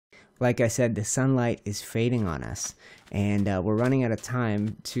like I said, the sunlight is fading on us, and we're running out of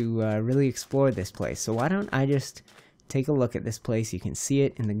time to really explore this place. So why don't I just take a look at this place? You can see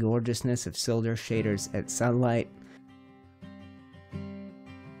it in the gorgeousness of Sildur shaders at sunlight.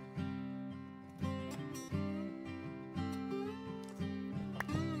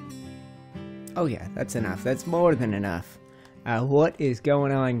 Oh yeah, that's enough. That's more than enough. What is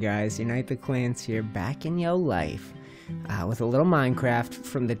going on, guys? UniteTheClans here, back in your life, with a little Minecraft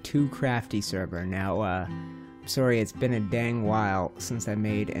from the Too Crafty server. Now, sorry, it's been a dang while since I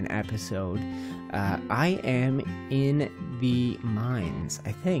made an episode. I am in the mines,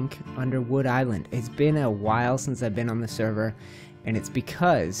 I think, under Wood Island. It's been a while since I've been on the server, and it's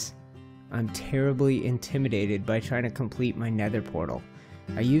because I'm terribly intimidated by trying to complete my nether portal.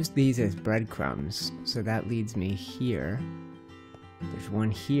 I used these as breadcrumbs, so that leads me here. There's one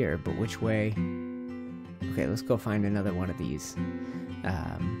here, but which way? Okay, let's go find another one of these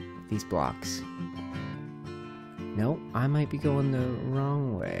blocks. Nope, I might be going the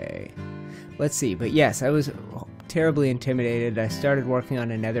wrong way. Let's see, but yes, I was terribly intimidated. I started working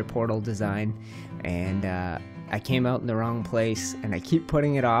on a nether portal design, and I came out in the wrong place, and I keep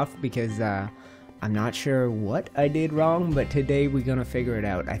putting it off because I'm not sure what I did wrong, but today we're gonna figure it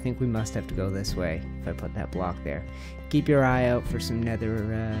out. I think we must have to go this way if I put that block there. Keep your eye out for some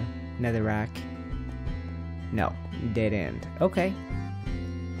netherrack. No, dead end. Okay.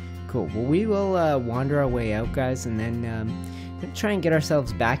 Cool. Well, we will wander our way out, guys, and then try and get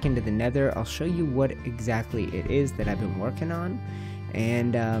ourselves back into the nether. I'll show you what exactly it is that I've been working on,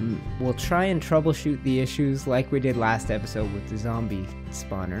 and we'll try and troubleshoot the issues like we did last episode with the zombie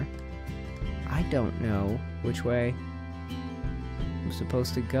spawner. I don't know which way I'm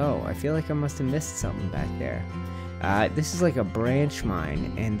supposed to go. I feel like I must have missed something back there. This is like a branch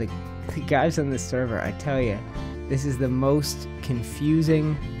mine, and the guys on this server, I tell you, this is the most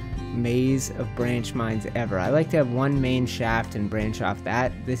confusing maze of branch mines ever. I like to have one main shaft and branch off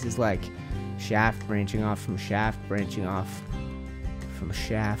that. This is like shaft branching off from shaft, branching off from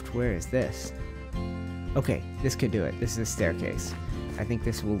shaft. Where is this? Okay, this could do it. This is a staircase. I think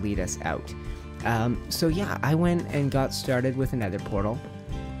this will lead us out. So yeah, I went and got started with another portal.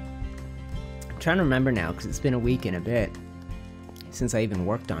 I'm trying to remember now because it's been a week and a bit since I even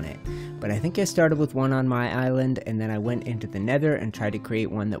worked on it. But I think I started with one on my island, and then I went into the nether and tried to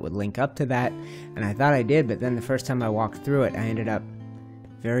create one that would link up to that. And I thought I did, but then the first time I walked through it, I ended up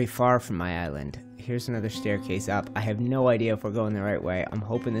very far from my island. Here's another staircase up. I have no idea if we're going the right way. I'm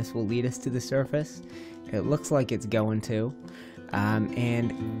hoping this will lead us to the surface. It looks like it's going to.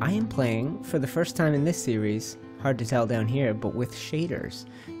 And I am playing, for the first time in this series, hard to tell down here, but with shaders.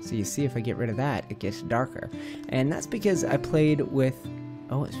 So you see if I get rid of that, it gets darker. And that's because I played with,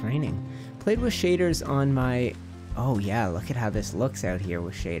 oh, it's raining. Played with shaders on my, oh yeah, look at how this looks out here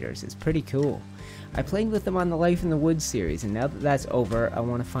with shaders. It's pretty cool. I played with them on the Life in the Woods series, and now that that's over, I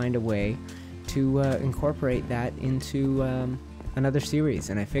want to find a way to incorporate that into another series.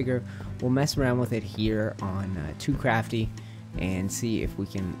 And I figure we'll mess around with it here on Too Crafty and see if we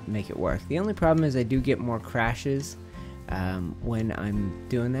can make it work. The only problem is I do get more crashes when I'm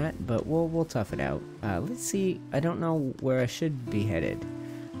doing that, but we'll tough it out. Let's see, I don't know where I should be headed.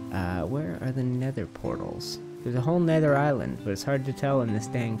 Where are the nether portals? There's a whole nether island, but it's hard to tell in this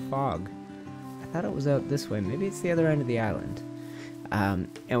dang fog. I thought it was out this way. Maybe it's the other end of the island. And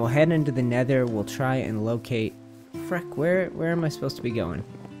we'll head into the nether. We'll try and locate... Freck, where am I supposed to be going?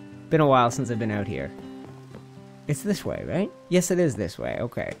 Been a while since I've been out here. It's this way, right? Yes, it is this way.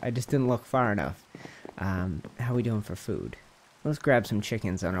 Okay, I just didn't look far enough. How we doing for food? Let's grab some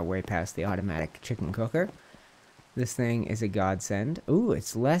chickens on our way past the automatic chicken cooker. This thing is a godsend. Ooh,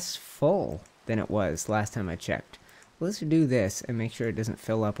 it's less full than it was last time I checked. Let's do this and make sure it doesn't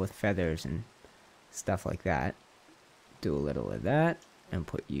fill up with feathers and stuff like that. Do a little of that and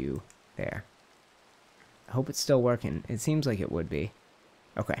put you there. I hope it's still working. It seems like it would be.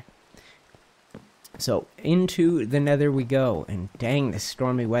 Okay. So into the nether we go, and dang, this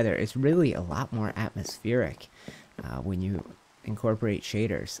stormy weather is really a lot more atmospheric when you incorporate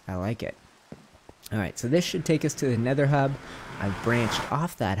shaders. I like it. Alright, so this should take us to the nether hub. I've branched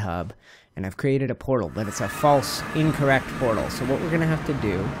off that hub, and I've created a portal, but it's a false, incorrect portal. So what we're going to have to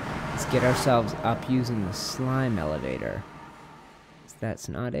do is get ourselves up using the slime elevator. So that's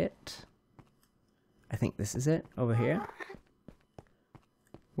not it. I think this is it, over here.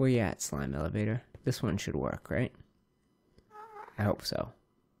 Where you at, slime elevator? This one should work, right? I hope so.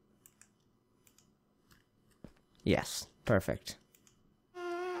 Yes, perfect.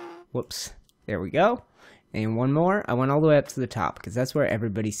 Whoops. There we go. And one more. I went all the way up to the top, because that's where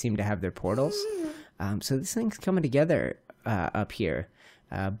everybody seemed to have their portals. So this thing's coming together up here.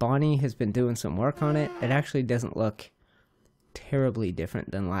 Bonnie has been doing some work on it. It actually doesn't look terribly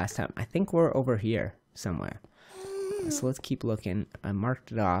different than last time. I think we're over here somewhere. So let's keep looking. I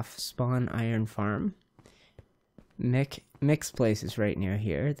marked it off. Spawn Iron Farm. Mick's place is right near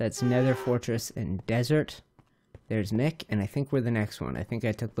here. That's Nether Fortress and Desert. There's Mick, and I think we're the next one. I think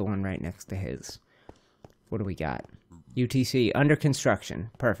I took the one right next to his. What do we got? UTC, under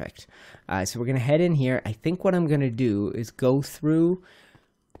construction. Perfect. So we're going to head in here. I think what I'm going to do is go through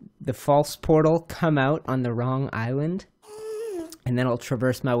the false portal, come out on the wrong island, and then I'll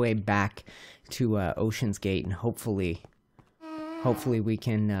traverse my way back to Ocean's Gate, and hopefully we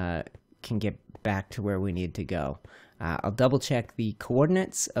can get back to where we need to go. I'll double check the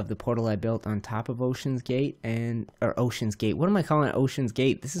coordinates of the portal I built on top of Ocean's Gate, or Ocean's Gate. What am I calling it? Ocean's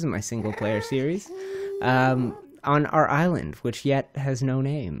Gate. This isn't my single player series. On our island, which yet has no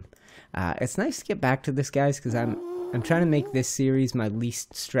name. It's nice to get back to this, guys, because I'm trying to make this series my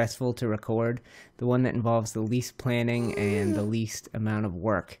least stressful to record, the one that involves the least planning and the least amount of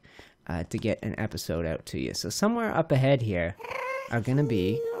work to get an episode out to you. So somewhere up ahead here are going to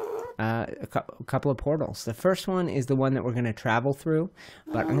be a couple of portals. The first one is the one that we're going to travel through,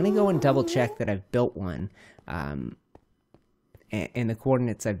 but I'm going to go and double check that I've built one, and the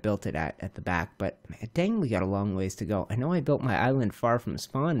coordinates I've built it at the back. But dang, we got a long ways to go. I know I built my island far from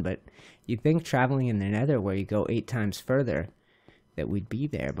spawn, but you'd think traveling in the Nether, where you go 8 times further, that we'd be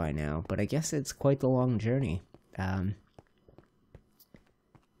there by now. But I guess it's quite the long journey.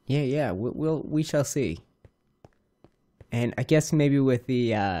 Yeah, we shall see. And I guess maybe with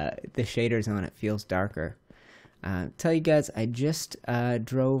the shaders on, it feels darker. Tell you guys, I just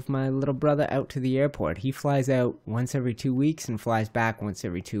drove my little brother out to the airport. He flies out once every 2 weeks and flies back once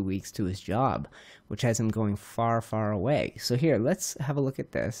every 2 weeks to his job, which has him going far, far away. So here, let's have a look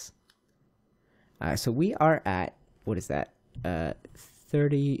at this. So we are at, what is that?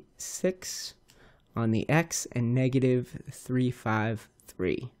 36 on the X and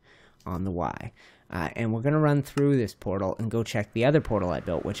 -353 on the Y. And we're going to run through this portal and go check the other portal I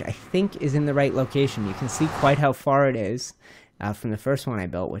built, which I think is in the right location. You can see quite how far it is from the first one I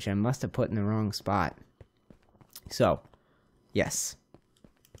built, which I must have put in the wrong spot. So, yes.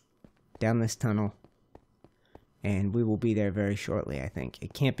 Down this tunnel. And we will be there very shortly, I think.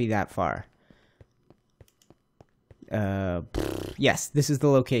 It can't be that far. Yes, this is the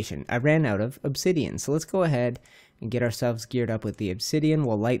location. I ran out of obsidian, so let's go ahead and get ourselves geared up with the obsidian.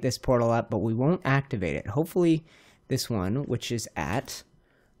 We'll light this portal up, but we won't activate it. Hopefully this one, which is at,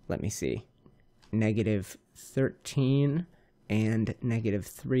 let me see, -13 and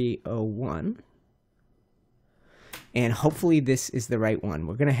 -301. And hopefully this is the right one.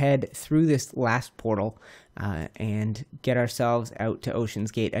 We're going to head through this last portal and get ourselves out to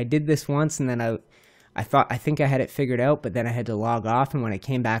Ocean's Gate. I did this once, and then I think I had it figured out, but then I had to log off, and when I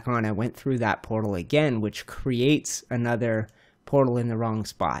came back on, I went through that portal again, which creates another portal in the wrong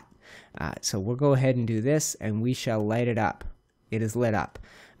spot. So we'll go ahead and do this, and we shall light it up. It is lit up.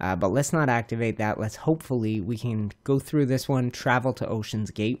 But let's not activate that. Let's hopefully we can go through this one, travel to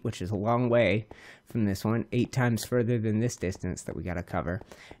Ocean's Gate, which is a long way from this one, 8 times further than this distance that we got to cover.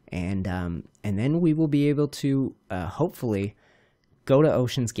 And then we will be able to hopefully go to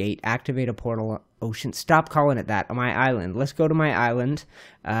Ocean's Gate, activate a portal. Stop calling it that. My island. Let's go to my island,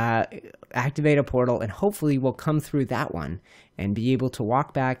 activate a portal, and hopefully we'll come through that one and be able to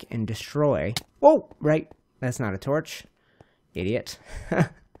walk back and destroy. Whoa! Right. That's not a torch. Idiot.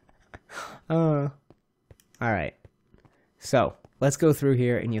 Alright. So, let's go through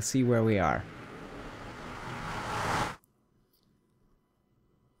here and you'll see where we are.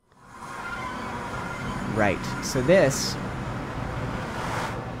 Right. So this...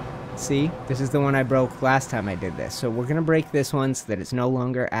 See, this is the one I broke last time I did this. So we're going to break this one so that it's no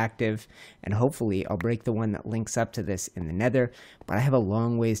longer active, and hopefully I'll break the one that links up to this in the Nether. But I have a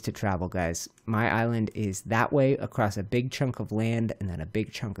long ways to travel, guys. My island is that way across a big chunk of land and then a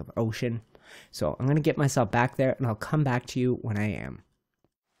big chunk of ocean. So I'm going to get myself back there, and I'll come back to you when I am.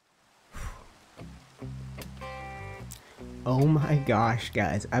 Oh my gosh,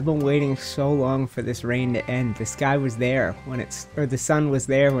 guys, I've been waiting so long for this rain to end. The sky was there when the sun was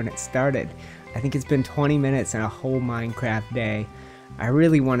there when it started. I think it's been 20 minutes and a whole Minecraft day. I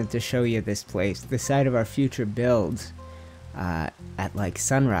really wanted to show you this place, the site of our future builds, at like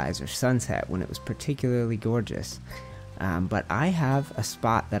sunrise or sunset when it was particularly gorgeous. But I have a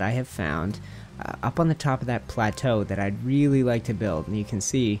spot that I have found up on the top of that plateau that I'd really like to build. And you can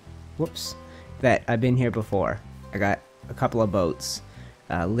see, whoops, that I've been here before. I got a couple of boats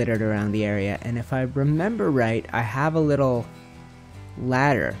littered around the area, and if I remember right, I have a little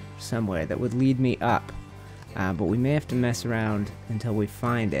ladder somewhere that would lead me up but we may have to mess around until we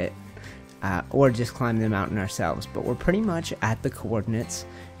find it, or just climb the mountain ourselves. But we're pretty much at the coordinates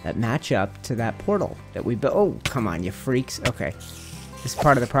that match up to that portal that we built. Oh, come on, you freaks. Okay, this is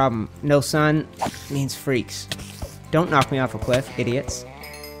part of the problem. No sun means freaks. Don't knock me off a cliff, idiots.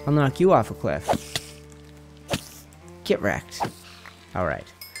 I'll knock you off a cliff. Get wrecked. Alright.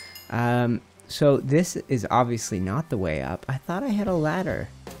 So this is obviously not the way up. I thought I had a ladder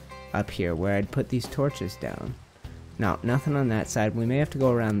up here where I'd put these torches down. No, nothing on that side. We may have to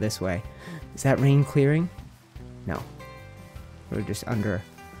go around this way. Is that rain clearing? No. We're just under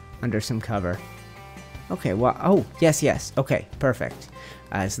some cover. Okay, well, oh, yes. Okay, perfect.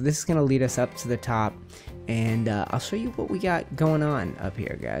 So this is going to lead us up to the top, and I'll show you what we got going on up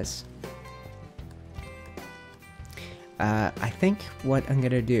here, guys. I think what I'm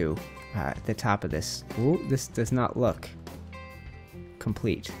going to do at the top of this... Ooh, this does not look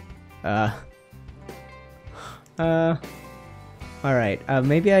complete. Alright,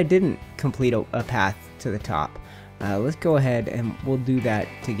 maybe I didn't complete a path to the top. Let's go ahead and we'll do that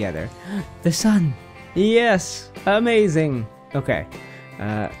together. The sun! Yes! Amazing! Okay.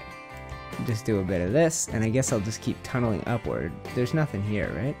 Just do a bit of this, and I guess I'll just keep tunneling upward. There's nothing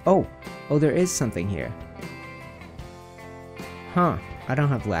here, right? Oh! Oh, there is something here. Huh. I don't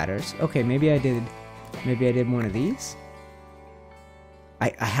have ladders. Okay, maybe I did one of these?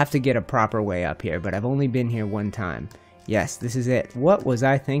 I have to get a proper way up here, but I've only been here one time. Yes, this is it. What was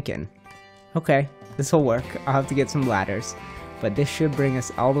I thinking? Okay, this will work. I'll have to get some ladders, but this should bring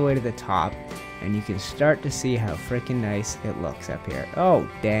us all the way to the top, and you can start to see how freaking nice it looks up here. Oh,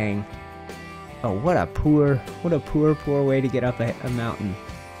 dang. Oh, what a poor way to get up a mountain.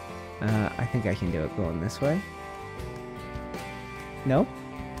 I think I can do it going this way. No?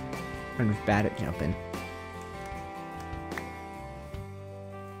 I'm just bad at jumping.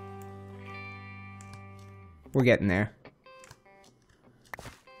 We're getting there.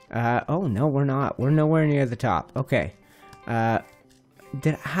 Oh, no, we're not. We're nowhere near the top. Okay. What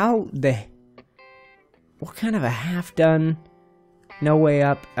kind of a half-done, no way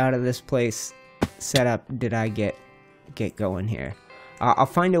up out of this place setup did I get going here? I'll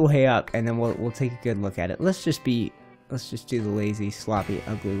find a way up, and then we'll take a good look at it. Let's just do the lazy, sloppy,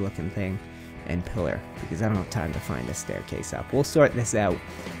 ugly-looking thing and pillar, because I don't have time to find a staircase up. We'll sort this out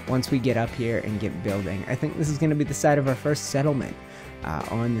once we get up here and get building. I think this is going to be the site of our first settlement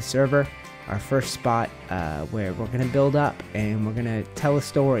on the server, our first spot where we're going to build up, and we're going to tell a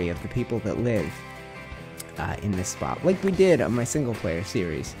story of the people that live in this spot, like we did on my single-player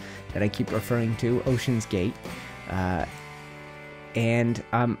series that I keep referring to, Ocean's Gate. And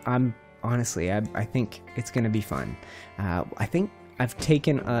I'm honestly, I think it's going to be fun. I think I've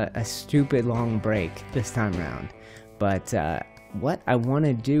taken a stupid long break this time around, but what I want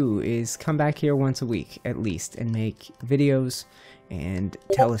to do is come back here once a week at least and make videos and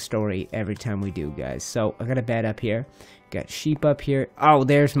tell a story every time we do, guys. So I got a bed up here, got sheep up here. Oh,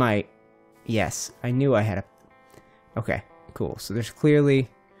 there's my... Yes, I knew I had a... Okay, cool. So there's clearly...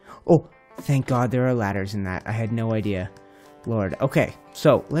 Oh, thank God there are ladders in that. I had no idea. Lord. Okay,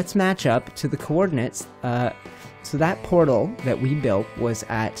 so let's match up to the coordinates. So that portal that we built was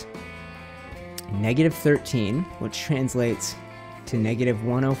at -13, which translates to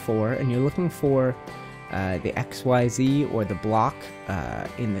 -104, and you're looking for the XYZ or the block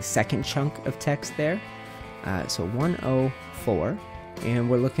in the second chunk of text there. So 104, and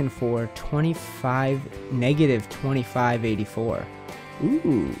we're looking for -2584.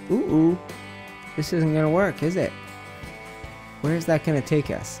 Ooh. This isn't gonna work, is it? Where is that gonna take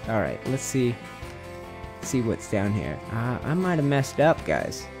us? Alright, let's see what's down here. I might have messed up,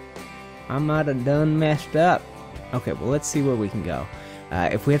 guys. I might have done messed up. Okay, well, let's see where we can go.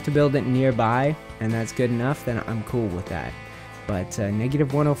 If we have to build it nearby, and that's good enough, then I'm cool with that. But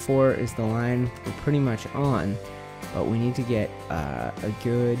 -104 is the line we're pretty much on, but we need to get a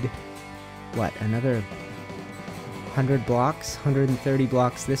good, what, another 100 blocks, 130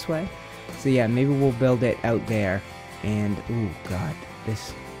 blocks this way? So yeah, maybe we'll build it out there. And, ooh, God,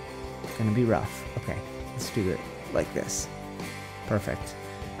 this is gonna be rough. Okay, let's do it like this. Perfect.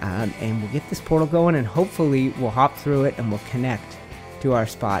 And we'll get this portal going, and hopefully we'll hop through it and we'll connect to our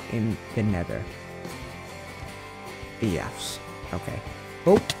spot in the nether. Yes. Okay.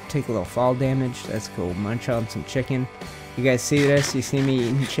 Oh, take a little fall damage. That's cool. Munch on some chicken. You guys see this? You see me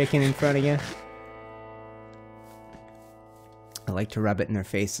eating chicken in front of you? I like to rub it in their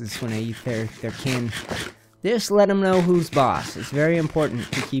faces when I eat their kin. Just let them know who's boss. It's very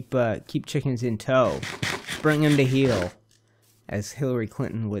important to keep chickens in tow. Bring them to heel, as Hillary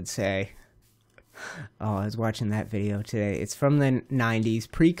Clinton would say. Oh, I was watching that video today. It's from the 90s,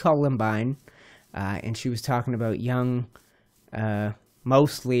 pre-Columbine. and she was talking about young,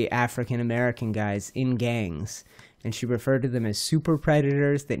 mostly African-American guys in gangs, and she referred to them as super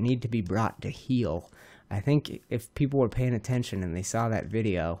predators that need to be brought to heel. I think if people were paying attention and they saw that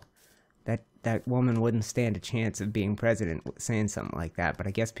video, that woman wouldn't stand a chance of being president saying something like that, but I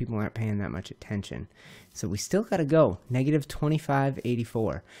guess people aren't paying that much attention. So we still got to go. Negative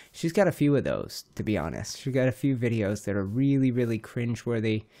 2584. She's got a few of those, to be honest. She's got a few videos that are really, really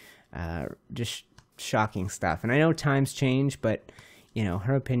cringeworthy, just shocking stuff. And I know times change, but, you know,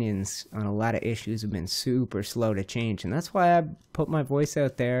 her opinions on a lot of issues have been super slow to change. And that's why I put my voice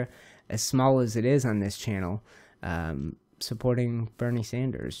out there, as small as it is on this channel, supporting Bernie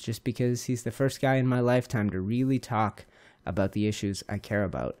Sanders, just because he's the first guy in my lifetime to really talk about the issues I care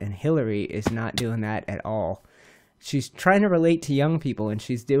about. And Hillary is not doing that at all. She's trying to relate to young people, and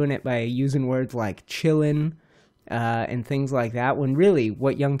she's doing it by using words like chillin' and things like that, when really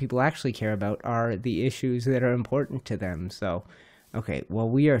what young people actually care about are the issues that are important to them. So, okay, well,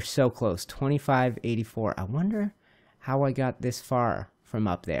 we are so close. 2584. I wonder how I got this far from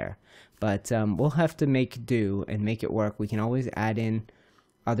up there. But we'll have to make do and make it work. We can always add in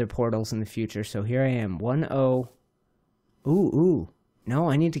other portals in the future. So here I am, 10. Ooh.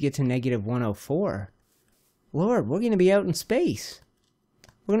 No, I need to get to negative 104. Lord, we're going to be out in space.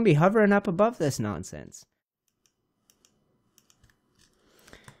 We're going to be hovering up above this nonsense.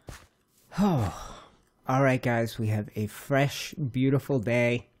 Oh. Alright, guys, we have a fresh, beautiful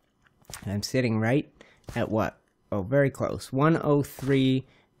day. I'm sitting right at what? Oh, very close. 103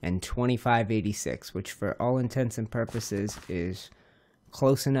 and 2586, which for all intents and purposes is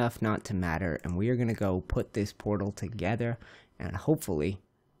close enough not to matter. And we are going to go put this portal together and hopefully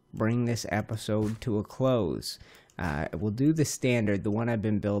bring this episode to a close. We'll do the standard, the one I've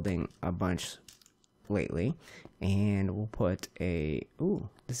been building a bunch lately. And we'll put a... Ooh,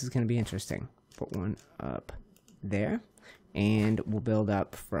 this is going to be interesting. Put one up there. And we'll build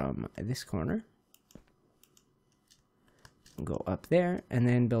up from this corner. Go up there and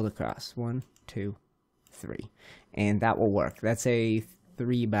then build across. 1, 2, 3, and that will work. That's a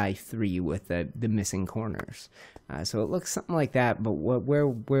 3 by 3 with the missing corners. So it looks something like that, but where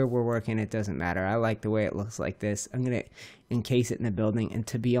we're working, it doesn't matter. I like the way it looks like this. I'm gonna encase it in the building, and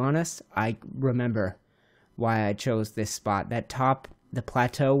to be honest, I remember why I chose this spot. That top, the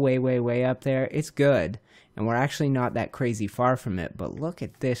plateau way up there, it's good, and we're actually not that crazy far from it. But look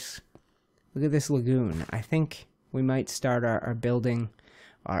at this lagoon. I think we might start our building,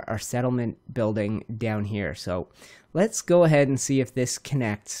 our settlement building down here. So let's go ahead and see if this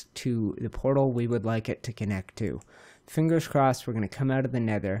connects to the portal we would like it to connect to. Fingers crossed we're going to come out of the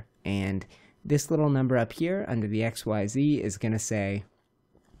nether, and this little number up here under the XYZ is going to say,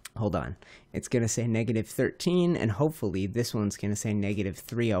 hold on, it's going to say negative 13, and hopefully this one's going to say negative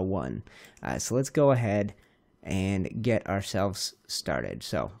 301. So let's go ahead and get ourselves started.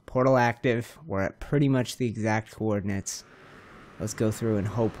 So portal active, we're at pretty much the exact coordinates. Let's go through and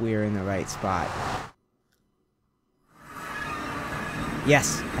hope we're in the right spot.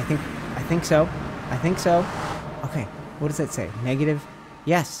 Yes, I think so. Okay, what does that say? Negative?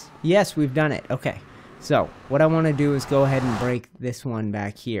 Yes, we've done it. Okay, so what I want to do is go ahead and break this one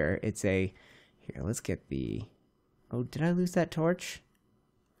back here. It's a, here, let's get the, oh, did I lose that torch?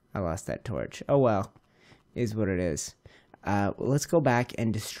 I lost that torch. Oh well. Is what it is. Let's go back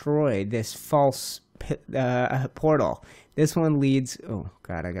and destroy this false portal. This one leads... Oh,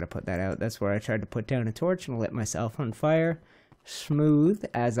 God, I gotta put that out. That's where I tried to put down a torch and lit myself on fire. Smooth,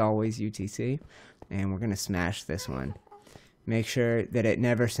 as always, UTC. And we're gonna smash this one. Make sure that it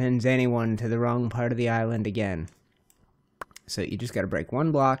never sends anyone to the wrong part of the island again. So you just gotta break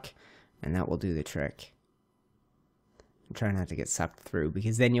one block, and that will do the trick. Try not to get sucked through,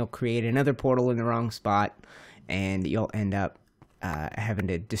 because then you'll create another portal in the wrong spot and you'll end up having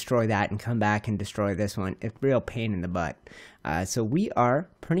to destroy that and come back and destroy this one. It's a real pain in the butt. So we are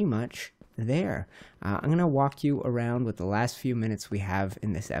pretty much there. I'm going to walk you around with the last few minutes we have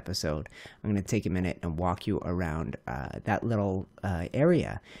in this episode. I'm going to take a minute and walk you around that little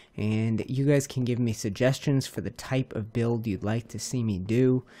area, and you guys can give me suggestions for the type of build you'd like to see me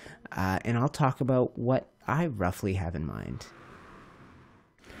do, and I'll talk about what I roughly have in mind.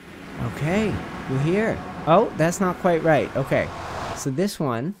 Okay, we're here. Oh, that's not quite right. Okay, so this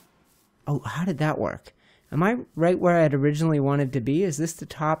one, oh, how did that work? Am I right where I had originally wanted to be? Is this the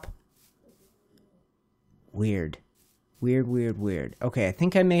top? Weird. Weird. Okay, I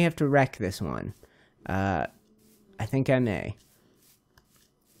think I may have to wreck this one. I think I may.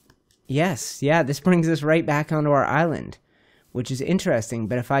 Yes, yeah, this brings us right back onto our island, which is interesting,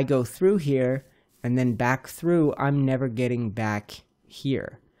 but if I go through here and then back through, I'm never getting back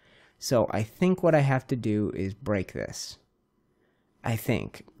here. So I think what I have to do is break this. I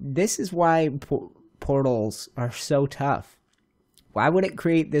think. This is why portals are so tough. Why would it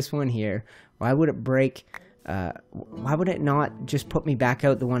create this one here? Why would it break? Why would it not just put me back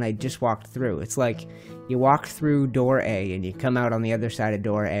out the one I just walked through? It's like you walk through door A and you come out on the other side of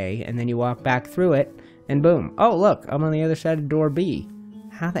door A, and then you walk back through it and boom. Oh, look, I'm on the other side of door B.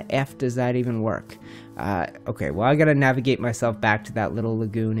 How the F does that even work? Okay, well, I gotta navigate myself back to that little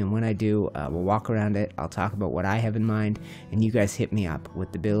lagoon, and when I do, we'll walk around it. I'll talk about what I have in mind, and you guys hit me up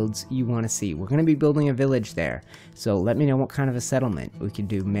with the builds you want to see. We're gonna be building a village there, so let me know what kind of a settlement. We could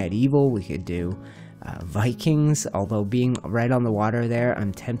do medieval, we could do Vikings, although being right on the water there,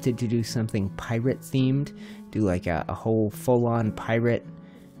 I'm tempted to do something pirate-themed, do like a whole full-on pirate.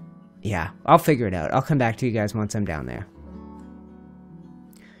 Yeah, I'll figure it out. I'll come back to you guys once I'm down there.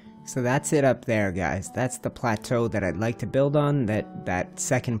 So that's it up there, guys. That's the plateau that I'd like to build on, that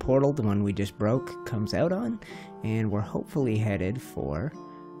second portal, the one we just broke, comes out on. And we're hopefully headed for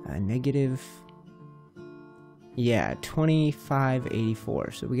a negative, yeah,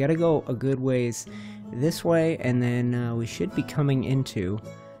 2584. So we gotta go a good ways this way, and then we should be coming into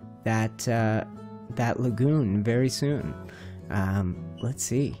that lagoon very soon. Let's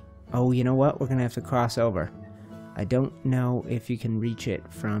see. Oh, you know what? We're gonna have to cross over. I don't know if you can reach it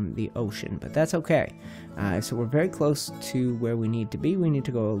from the ocean, but that's okay. So we're very close to where we need to be. We need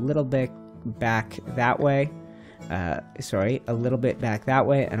to go a little bit back that way. Sorry, a little bit back that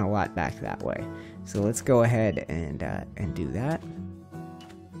way and a lot back that way. So let's go ahead and do that.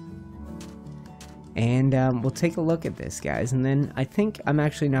 And we'll take a look at this, guys, and then I think I'm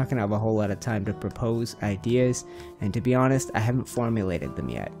actually not going to have a whole lot of time to propose ideas, and to be honest, I haven't formulated them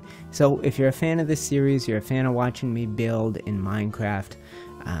yet. So if you're a fan of this series, you're a fan of watching me build in Minecraft,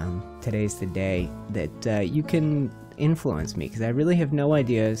 today's the day that you can influence me, because I really have no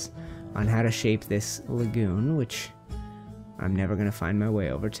ideas on how to shape this lagoon, which I'm never going to find my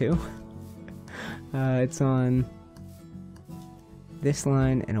way over to. It's on this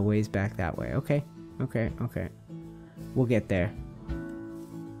line and a ways back that way. Okay. Okay. We'll get there.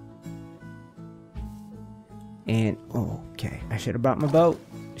 And, okay. I should have brought my boat.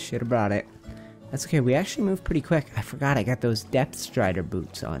 Should have brought it. That's okay. We actually moved pretty quick. I forgot I got those depth strider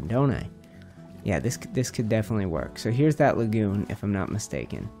boots on, don't I? Yeah, this could definitely work. So here's that lagoon, if I'm not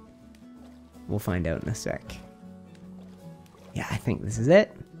mistaken. We'll find out in a sec. Yeah, I think this is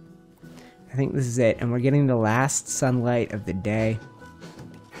it. And we're getting the last sunlight of the day.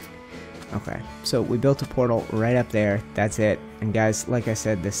 Okay, so we built a portal right up there. That's it. And guys, like I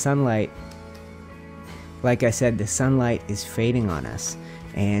said, the sunlight is fading on us,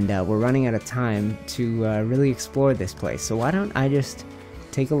 and we're running out of time to really explore this place. So why don't I just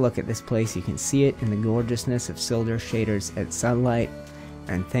take a look at this place? You can see it in the gorgeousness of Sildur shaders at sunlight,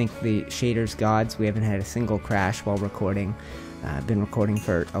 and thank the shaders gods we haven't had a single crash while recording. I've been recording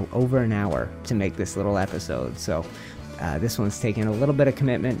for over an hour to make this little episode, so this one's taken a little bit of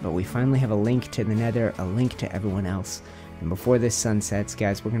commitment, but we finally have a link to the nether, a link to everyone else. And before this sun sets,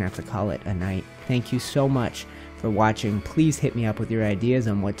 guys, we're going to have to call it a night. Thank you so much for watching. Please hit me up with your ideas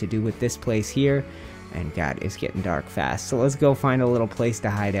on what to do with this place here. And God, it's getting dark fast, so let's go find a little place to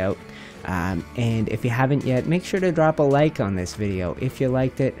hide out. And if you haven't yet, make sure to drop a like on this video if you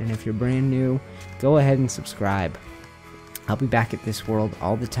liked it, and if you're brand new, go ahead and subscribe. I'll be back at this world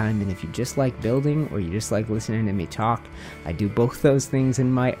all the time, and if you just like building or you just like listening to me talk, I do both those things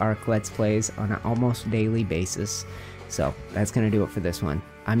in my Ark Let's Plays on an almost daily basis. So that's going to do it for this one.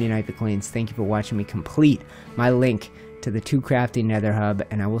 I'm UniteTheClans. Thank you for watching me complete my link to the Too Crafty Nether Hub,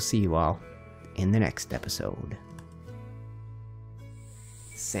 and I will see you all in the next episode.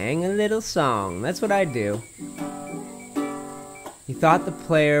 Sang a little song. That's what I do. You thought the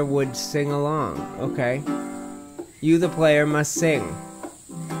player would sing along. Okay. You, the player, must sing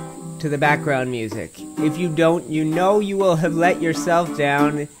to the background music. If you don't, you know you will have let yourself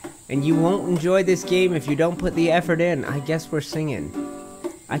down, and you won't enjoy this game if you don't put the effort in. I guess we're singing.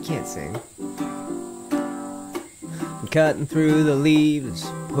 I can't sing. I'm cutting through the leaves,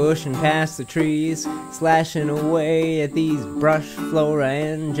 pushing past the trees, slashing away at these brush, flora,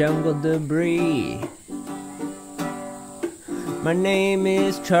 and jungle debris. My name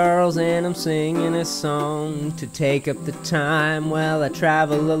is Charles, and I'm singing a song to take up the time while I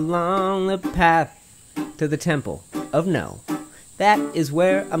travel along the path to the Temple of No. That is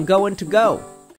where I'm going to go.